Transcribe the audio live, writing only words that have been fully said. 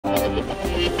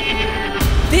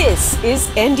is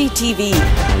NDTV,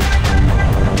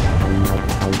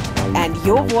 and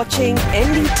you're watching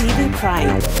NDTV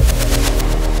Prime.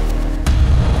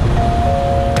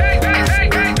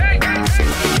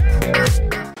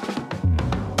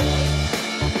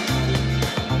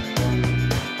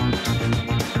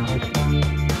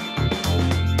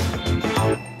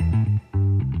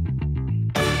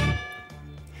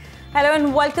 Hello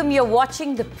and welcome. You're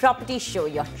watching The Property Show,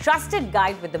 your trusted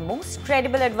guide with the most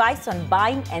credible advice on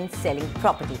buying and selling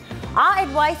property. Our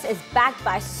advice is backed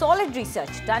by solid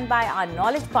research done by our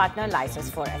knowledge partner, Lysis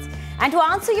for us. And to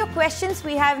answer your questions,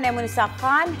 we have Nemunisa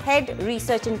Khan, Head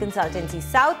Research and Consultancy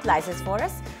South, Lysis for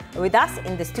us, with us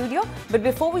in the studio. But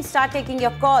before we start taking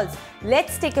your calls,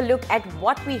 let's take a look at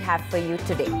what we have for you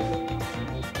today.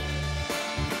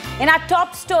 In our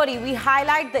top story, we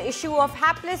highlight the issue of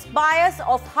hapless buyers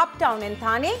of Hubtown in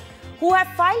Thane who have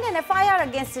filed an FIR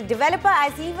against a developer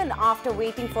as even after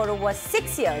waiting for over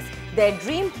 6 years, their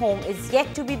dream home is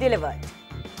yet to be delivered.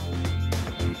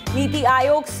 Niti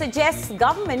Aayog suggests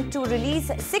government to release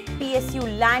 6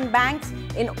 PSU land banks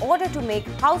in order to make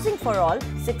housing for all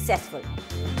successful.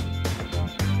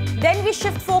 Then we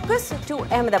shift focus to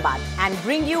Ahmedabad and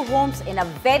bring you homes in a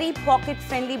very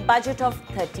pocket-friendly budget of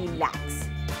 30 lakhs.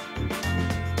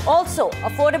 Also,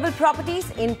 affordable properties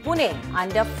in Pune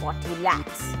under 40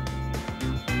 lakhs.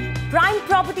 Prime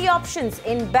property options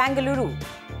in Bengaluru.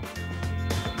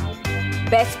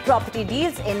 Best property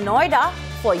deals in Noida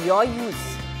for your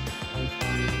use.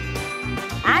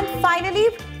 And finally,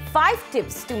 5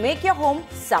 tips to make your home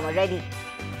summer ready.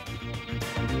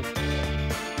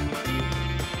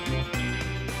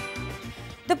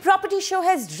 The Property Show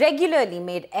has regularly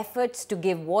made efforts to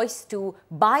give voice to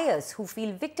buyers who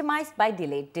feel victimized by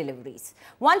delayed deliveries.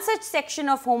 One such section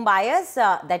of home buyers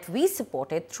that we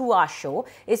supported through our show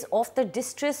is of the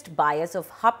distressed buyers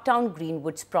of Hubtown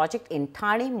Greenwoods project in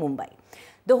Thane, Mumbai.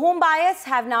 The home buyers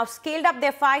have now scaled up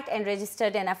their fight and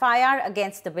registered an FIR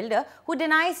against the builder who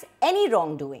denies any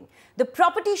wrongdoing. The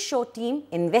Property Show team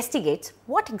investigates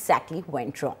what exactly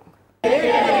went wrong.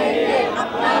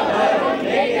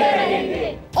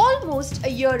 Almost a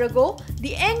year ago,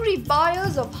 the angry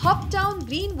buyers of Hubtown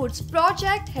Greenwoods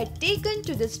project had taken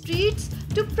to the streets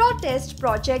to protest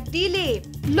project delay.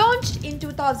 Launched in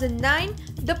 2009,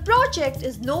 the project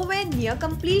is nowhere near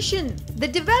completion. The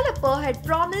developer had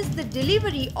promised the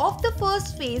delivery of the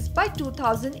first phase by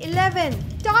 2011.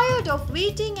 Tired of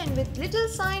waiting and with little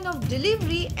sign of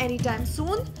delivery anytime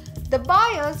soon, the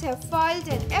buyers have filed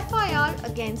an FIR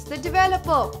against the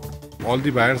developer. All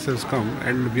the buyers have come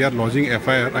and we are lodging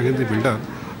FIR against the builder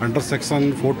under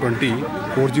section 420,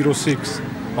 406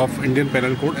 of Indian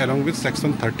Penal Code along with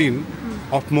section 13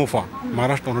 of MOFA,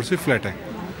 Maharashtra Ownership Flat Act.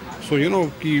 So,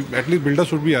 at least builder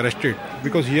should be arrested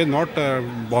because he has not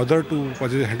bothered to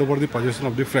hand over the possession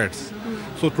of the flats.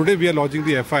 So today we are lodging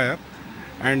the FIR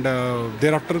and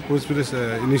thereafter proceed with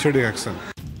initiating action.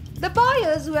 The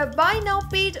buyers who have by now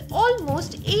paid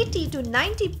almost 80 to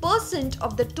 90%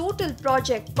 of the total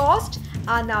project cost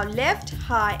are now left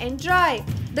high and dry.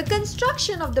 The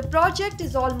construction of the project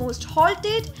is almost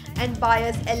halted and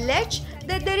buyers allege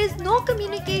that there is no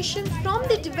communication from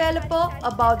the developer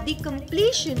about the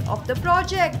completion of the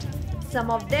project.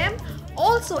 Some of them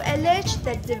also allege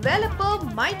that developer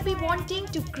might be wanting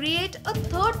to create a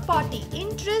third-party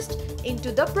interest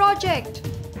into the project.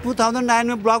 2009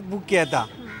 में block book किया था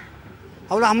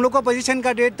और हम लोग का position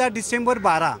का date था दिसंबर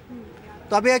 12।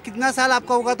 तो अभी कितना साल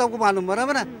आपका होगा तो आपको मालूम,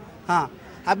 बराबर है? हाँ,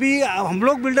 अभी हम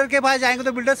लोग बिल्डर के पास जाएंगे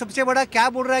तो बिल्डर सबसे बड़ा क्या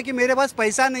बोल रहा है कि मेरे पास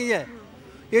पैसा नहीं है।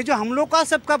 ये जो हम लोग का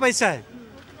सबका पैसा है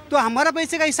तो हमारा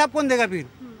पैसे का हिसाब कौन देगा फिर?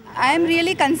 I am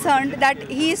really concerned that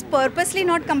he is purposely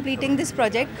not completing this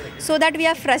project so that we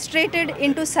are frustrated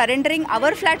into surrendering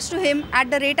our flats to him at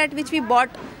the rate at which we bought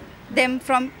them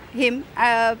from him.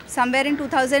 Somewhere in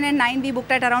 2009 we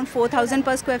booked at around 4,000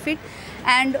 per square feet,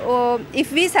 and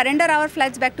if we surrender our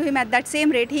flats back to him at that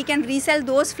same rate, he can resell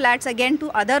those flats again to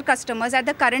other customers at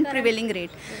the current prevailing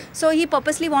rate. So he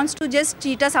purposely wants to just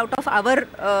cheat us out of our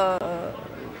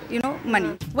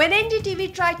money. When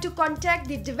NDTV tried to contact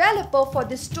the developer for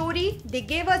this story, they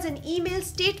gave us an email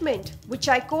statement, which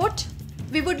I quote,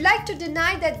 "We would like to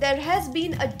deny that there has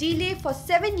been a delay for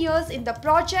 7 years in the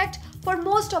project for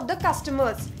most of the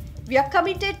customers. We are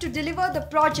committed to deliver the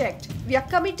project. We are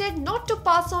committed not to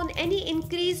pass on any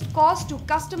increased cost to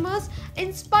customers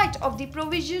in spite of the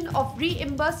provision of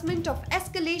reimbursement of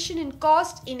escalation in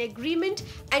cost in agreement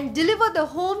and deliver the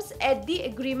homes at the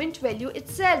agreement value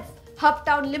itself.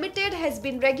 Hubtown Limited has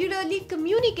been regularly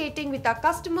communicating with our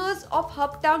customers of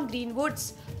Hubtown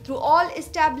Greenwoods through all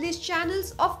established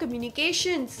channels of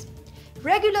communications.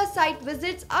 Regular site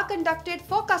visits are conducted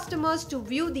for customers to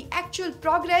view the actual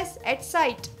progress at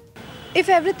site. If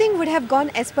everything would have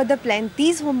gone as per the plan,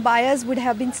 these home buyers would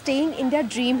have been staying in their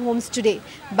dream homes today.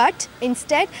 But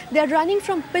instead, they are running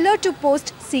from pillar to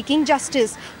post seeking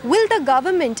justice. Will the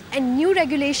government and new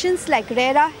regulations like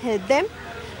RERA help them?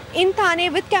 In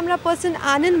Thane, with camera person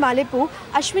Anand Malepu,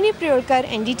 Ashwini Priyorkar,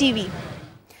 NDTV.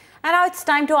 And now it's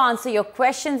time to answer your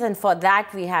questions, and for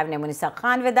that we have Nemunisa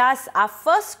Khan with us. Our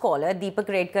first caller, Deepak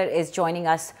Redkar, is joining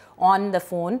us on the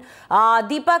phone.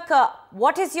 Deepak,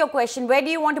 what is your question? Where do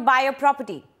you want to buy your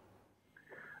property?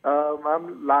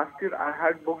 Ma'am, last year I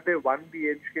had booked a 1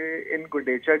 BHK in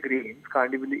Gundecha Greens,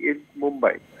 Kandivali, in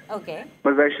Mumbai. Okay.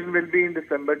 Possession will be in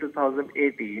December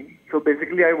 2018. So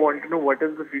basically I want to know what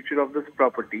is the future of this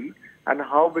property and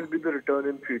how will be the return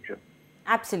in future.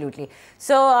 Absolutely.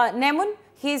 So, Nemun,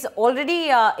 he's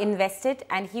already invested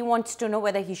and he wants to know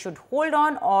whether he should hold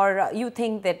on, or you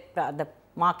think that the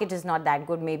market is not that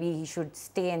good, maybe he should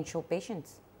stay and show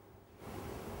patience.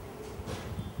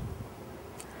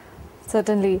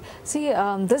 Certainly. See,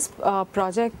 this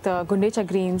project, Gundecha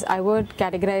Greens, I would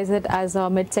categorize it as a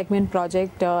mid-segment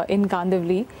project in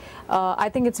Kandivali. I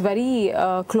think it's very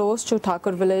close to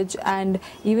Thakur village, and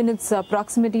even its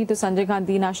proximity to Sanjay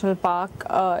Gandhi National Park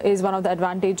is one of the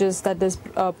advantages that this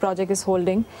project is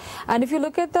holding. And if you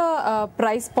look at the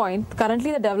price point,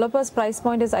 currently the developer's price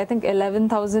point is, I think,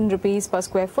 11,000 rupees per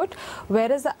square foot,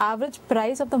 whereas the average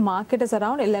price of the market is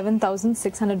around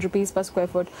 11,600 rupees per square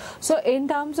foot. So in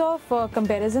terms of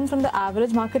comparison from the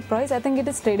average market price, I think it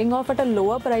is trading off at a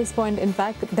lower price point, in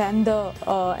fact, than the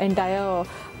entire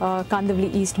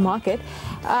Kandivali East market.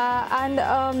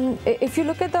 If you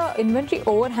look at the inventory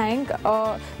overhang,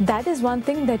 that is one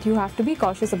thing that you have to be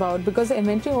cautious about, because the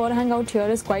inventory overhang out here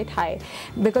is quite high,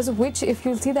 because of which, if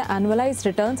you see the annualized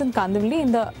returns in Kandivali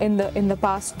in the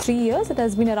past 3 years, it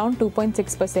has been around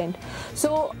 2.6%.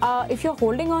 So if you're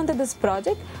holding on to this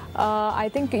project, I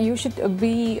think you should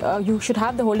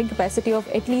have the holding capacity of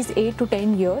at least 8 to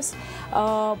 10 years.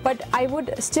 But I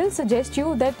would still suggest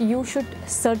you that you should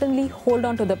certainly hold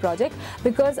on to the project,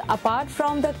 because apart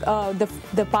from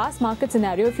the past market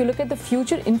scenario, if you look at the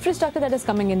future infrastructure that is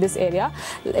coming in this area,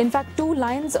 in fact 2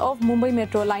 lines of Mumbai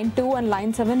Metro, Line 2 and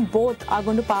Line 7, both are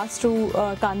going to pass through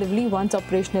Kandivali once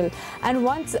operational. And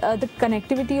once the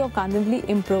connectivity of Kandivali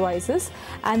improvises,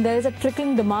 and there is a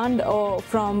trickling demand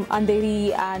from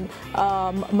Andheri and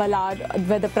Malad,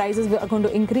 where the prices are going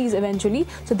to increase eventually.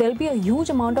 So there will be a huge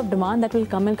amount of demand that will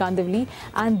come in Kandivali,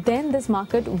 and then this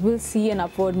market will see an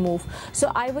upward move.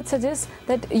 So I would suggest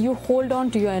that you hold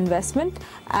on to your investment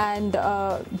and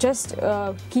just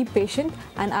keep patient,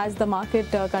 and as the market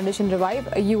condition revive,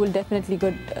 you will definitely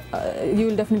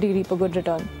reap a good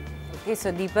return. Okay,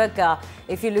 so Deepak,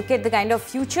 if you look at the kind of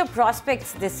future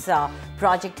prospects this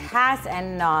project has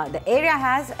and the area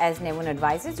has, as Nemun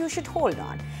advises, you should hold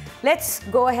on. Let's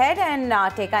go ahead and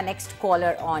take our next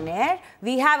caller on air.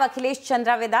 We have Akhilesh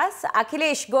Chandra with us.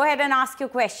 Akhilesh, go ahead and ask your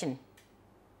question.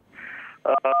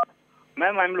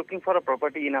 Ma'am, I'm looking for a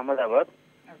property in Ahmedabad.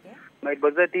 Okay. My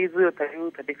budget is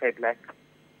 35 lakh.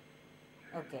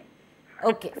 Okay.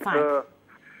 Okay, fine.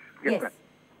 Yes.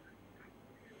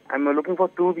 I'm looking for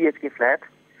 2 BHK flat.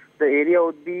 The area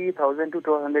would be 1,000 to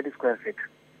 1,200 square feet.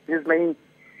 This is my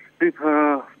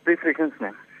preference,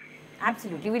 ma'am.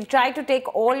 Absolutely. We'll try to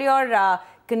take all your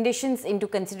conditions into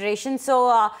consideration.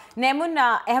 So, Nemun,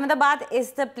 Ahmedabad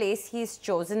is the place he's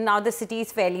chosen. Now, the city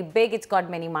is fairly big. It's got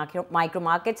many micro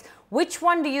markets. Which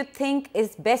one do you think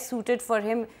is best suited for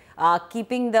him,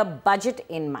 keeping the budget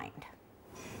in mind?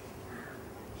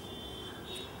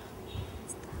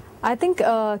 I think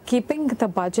keeping the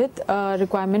budget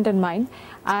requirement in mind,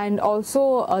 and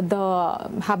also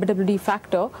the habitability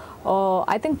factor,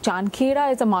 I think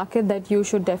Chandkheda is a market that you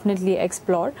should definitely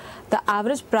explore. The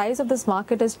average price of this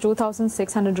market is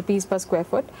 2,600 rupees per square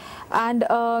foot, and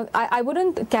I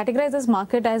wouldn't categorize this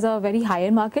market as a very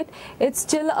high-end market. It's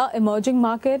still an emerging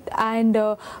market and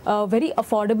very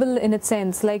affordable in its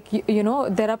sense. Like you know,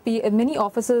 there are many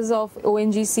offices of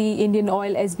ONGC, Indian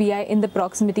Oil, SBI in the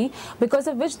proximity, because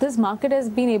of which this market has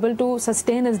been able to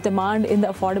sustain its demand in the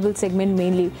affordable segment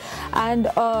mainly. And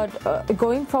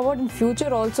going forward in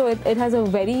future also, it has a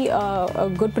very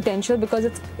good potential, because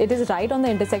it is right on the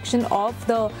intersection of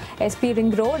the SP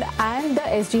Ring Road and the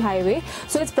SG Highway.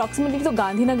 So its proximity to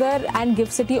Gandhinagar and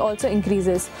Gift City also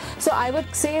increases. So I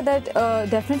would say that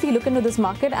definitely look into this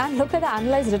market and look at the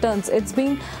analyzed returns. It's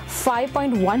been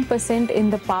 5.1% in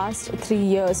the past 3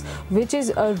 years, which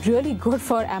is really good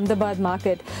for Ahmedabad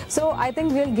market. So I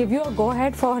think we'll give you a go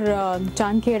ahead for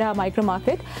Chandkheda micro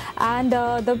market. And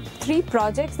the 3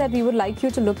 projects that we would like you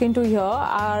to look into here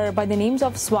are are by the names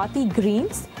of Swati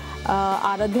Greens,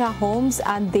 Aradhya Homes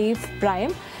and Dev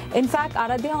Prime. In fact,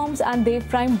 Aradhya Homes and Dev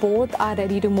Prime both are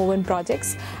ready to move in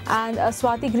projects, and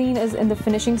Swati Green is in the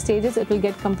finishing stages. It will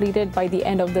get completed by the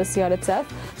end of this year itself.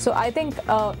 So I think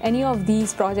any of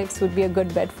these projects would be a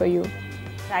good bet for you.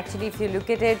 Actually, if you look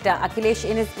at it, Akhilesh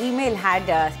in his email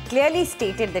had clearly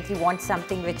stated that he wants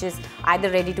something which is either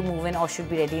ready to move in or should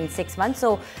be ready in 6 months.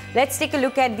 So let's take a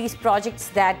look at these projects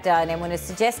that Nemun is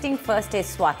suggesting. First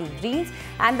is Swati Greens,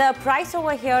 and the price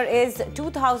over here is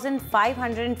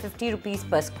 2,550 rupees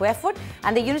per square foot,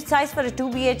 and the unit size for a 2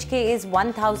 BHK is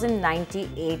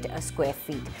 1,098 square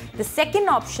feet. The second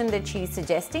option that she is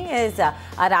suggesting is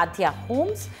Aradhya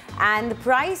Homes, and the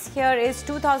price here is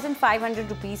 2,500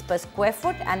 rupees per square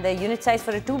foot, and the unit size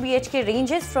for a 2 BHK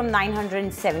ranges from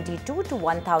 972 to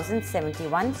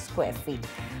 1,071 square feet.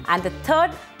 And the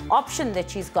third option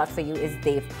that she's got for you is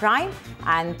Dev Prime,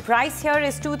 and price here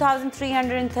is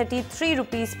 2,333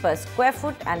 rupees per square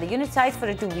foot, and the unit size for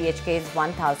a 2 BHK is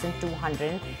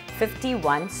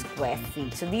 1,251 square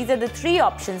feet. So these are the three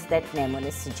options that Nemun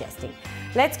is suggesting.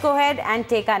 Let's go ahead and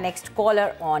take our next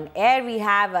caller on air. We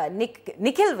have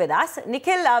Nikhil with us.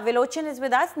 Nikhil Vilochan is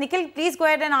with us. Nikhil, please go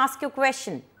ahead and ask your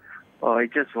question. I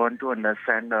just want to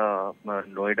understand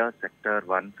Noida Sector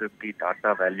 150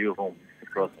 Tata Value Home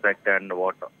prospect and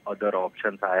what other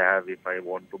options I have if I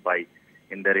want to buy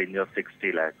in the range of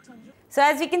 60 lakhs. So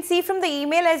as we can see from the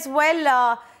email as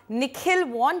well, Nikhil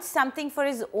wants something for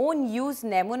his own use,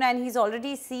 Nemun, and he's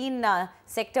already seen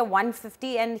Sector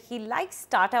 150 and he likes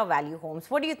Tata Value Homes.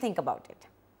 What do you think about it?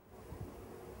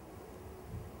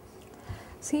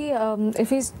 See, if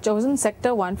he's chosen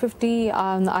Sector 150,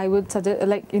 I would suggest,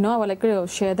 I would like to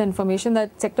share the information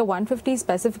that Sector 150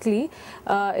 specifically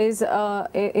is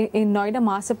in Noida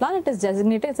Master Plan. It is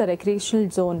designated as a recreational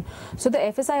zone. So the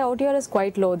FSI out here is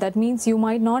quite low. That means you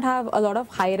might not have a lot of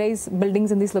high-rise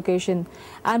buildings in this location,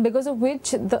 and because of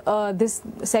which this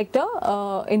sector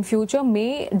in future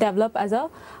may develop as a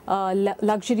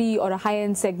luxury or a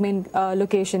high-end segment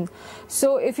location.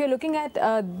 So if you're looking at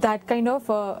that kind of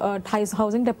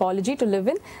housing topology to live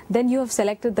in, then you have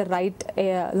selected the right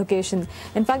location.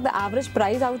 In fact, the average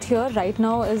price out here right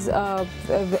now is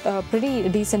pretty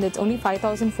decent. It's only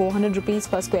 5,400 rupees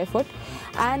per square foot.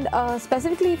 And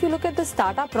specifically, if you look at the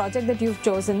startup project that you've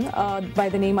chosen by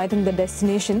the name, I think the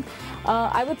destination,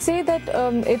 I would say that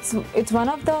it's one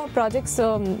of the projects,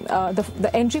 the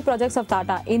entry projects of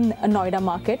Tata in a Noida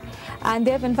market, and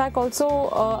they have in fact also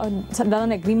done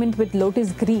an agreement with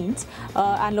Lotus Greens,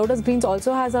 and Lotus Greens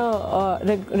also has a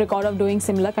record of doing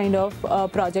similar kind of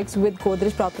projects with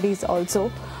Godrej Properties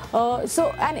also.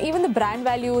 And even the brand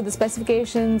value, the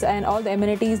specifications and all the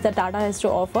amenities that Tata has to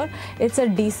offer, it's a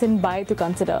decent buy to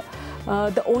consider.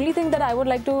 The only thing that I would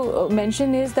like to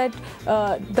mention is that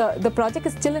the project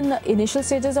is still in the initial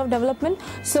stages of development.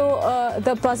 So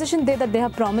the possession date that they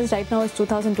have promised right now is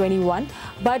 2021,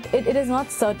 but it is not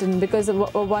certain, because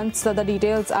once the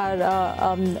details are,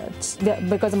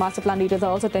 because the master plan details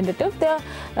are also tentative, they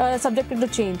are subjected to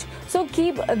change. So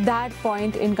keep that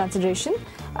point in consideration.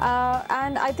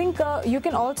 And I think you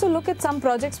can also look at some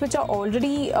projects which are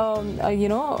already,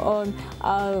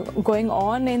 going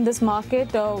on in this market,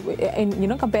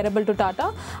 comparable to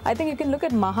Tata. I think you can look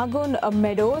at Mahagun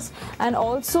Meadows and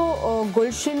also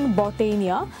Gulshan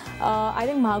Botania. I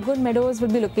think Mahagun Meadows will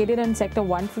be located in Sector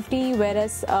 150,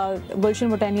 whereas Gulshan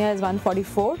Botania is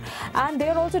 144, and they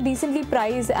are also decently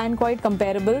priced and quite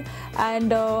comparable.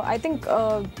 And I think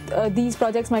these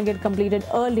projects might get completed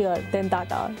earlier than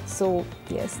Tata. So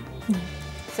yes.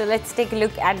 So let's take a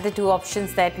look at the two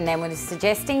options that Nemun is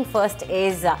suggesting. First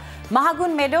is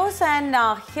Mahagun Meadows, and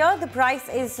here the price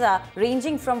is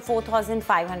ranging from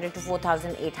 4,500 to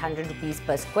 4,800 rupees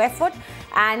per square foot,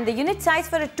 and the unit size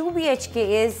for a 2 BHK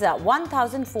is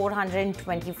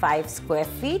 1,425 square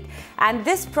feet, and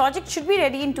this project should be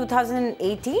ready in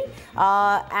 2018.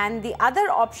 And the other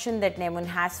option that Nemun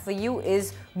has for you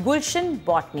is Gulshan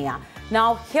Botania.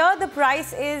 Now here the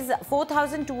price is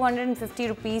 4,250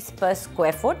 rupees per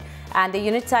square foot, and the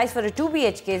unit size for a 2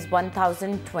 BHK is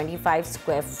 1,025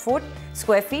 square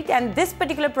feet, and this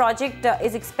particular project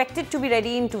is expected to be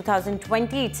ready in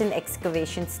 2020. It's in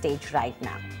excavation stage right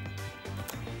now.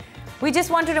 We just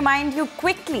want to remind you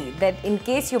quickly that in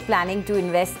case you're planning to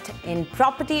invest in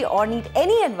property or need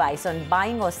any advice on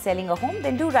buying or selling a home,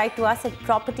 then do write to us at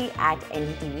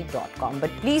property@ndtv.com.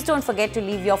 But please don't forget to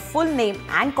leave your full name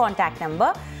and contact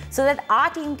number so that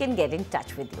our team can get in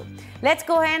touch with you. Let's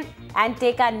go ahead and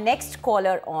take our next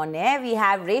caller on air. We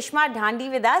have Reshma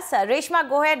Dhandi with us. Reshma,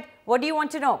 go ahead. What do you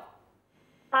want to know?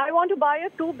 I want to buy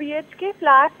a 2 BHK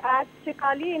flat at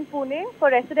Chikali in Pune for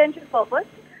residential purpose.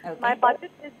 Okay. My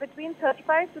budget is between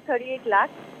 35 to 38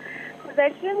 lakhs.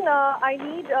 Possession, I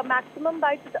need a maximum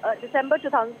by December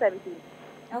 2017.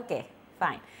 Okay,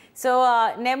 fine. So,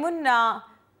 Nemun,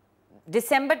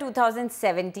 December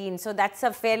 2017, so that's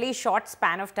a fairly short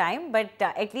span of time, but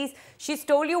at least she's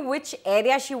told you which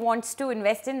area she wants to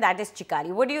invest in, that is Chikali.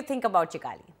 What do you think about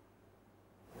Chikali?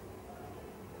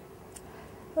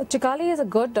 Chikali is a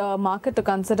good market to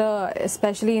consider,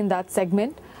 especially in that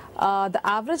segment. The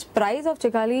average price of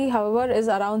Chikali, however, is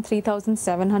around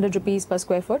 3,700 rupees per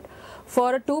square foot.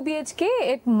 For a 2 BHK,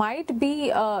 it might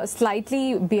be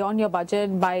slightly beyond your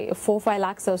budget by 4-5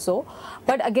 lakhs or so.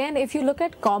 But again, if you look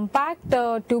at compact 2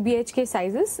 BHK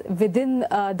sizes within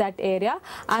that area,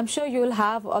 I'm sure you will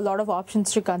have a lot of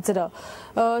options to consider.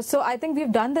 So I think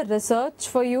we've done the research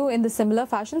for you in the similar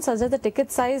fashion, such that the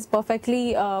ticket size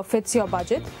perfectly fits your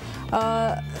budget.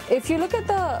 If you look at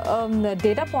the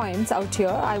data points out here,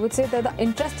 I would say that the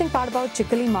interesting part about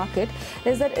Chikali market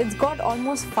is that it's got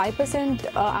almost 5%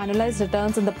 annualized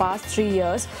returns in the past 3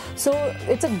 years. So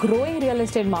it's a growing real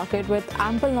estate market with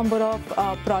ample number of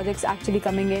projects actually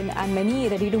coming in and many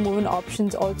ready to move in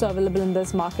options also available in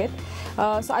this market.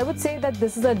 So I would say that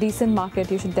this is a decent market.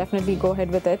 You should definitely go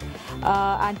ahead with it.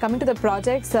 And coming to the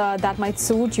projects that might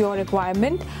suit your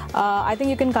requirement, I think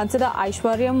you can consider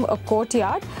Aishwaryam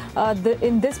Courtyard.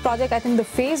 In this project, I think the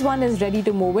phase 1 is ready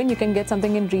to move in. You can get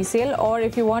something in resale, or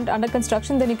if you want under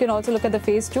construction, then you can also look at the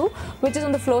phase 2, which is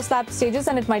on the floor slab stages,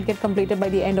 and it might get completed by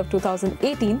the end of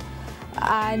 2018.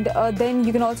 And then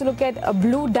you can also look at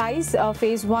Blue Dice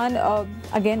phase 1.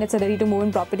 Again, it's a ready to move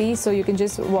in property, so you can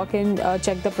just walk in,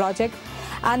 check the project.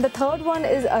 And the third one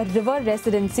is a River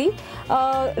Residency.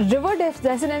 River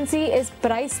Residency is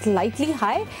priced slightly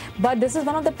high, but this is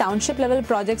one of the township level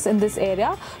projects in this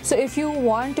area. So if you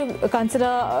want to consider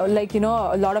a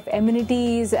lot of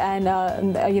amenities and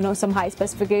some high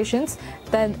specifications,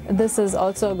 then this is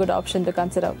also a good option to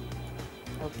consider.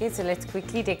 Okay, so let's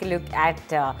quickly take a look at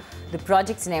the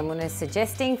projects Nemun is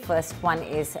suggesting. First one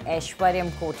is Aishwaryam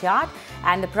Courtyard,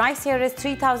 and the price here is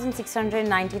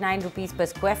 3,699 rupees per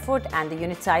square foot, and the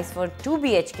unit size for 2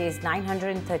 BHK is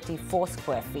 934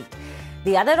 square feet.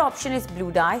 The other option is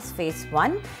Blue Dice phase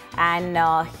 1, and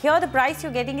here the price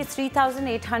you're getting is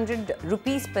 3,800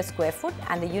 rupees per square foot,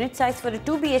 and the unit size for a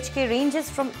 2 BHK ranges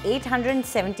from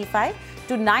 875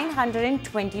 to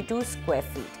 922 square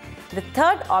feet. The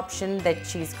third option that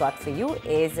she's got for you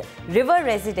is River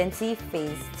Residency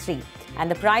phase 3, and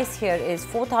the price here is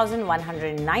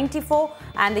 4,194,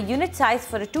 and the unit size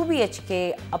for a 2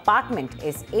 BHK apartment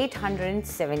is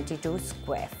 872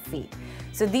 square feet.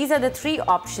 So these are the 3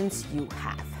 options you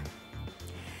have.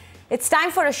 It's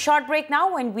time for a short break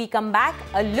now. When we come back,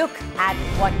 a look at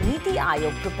what Niti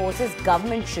Aayog proposes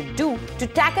government should do to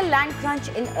tackle land crunch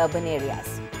in urban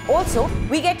areas. Also,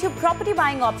 we get you property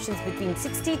buying options between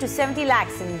 60 to 70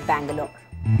 lakhs in Bangalore.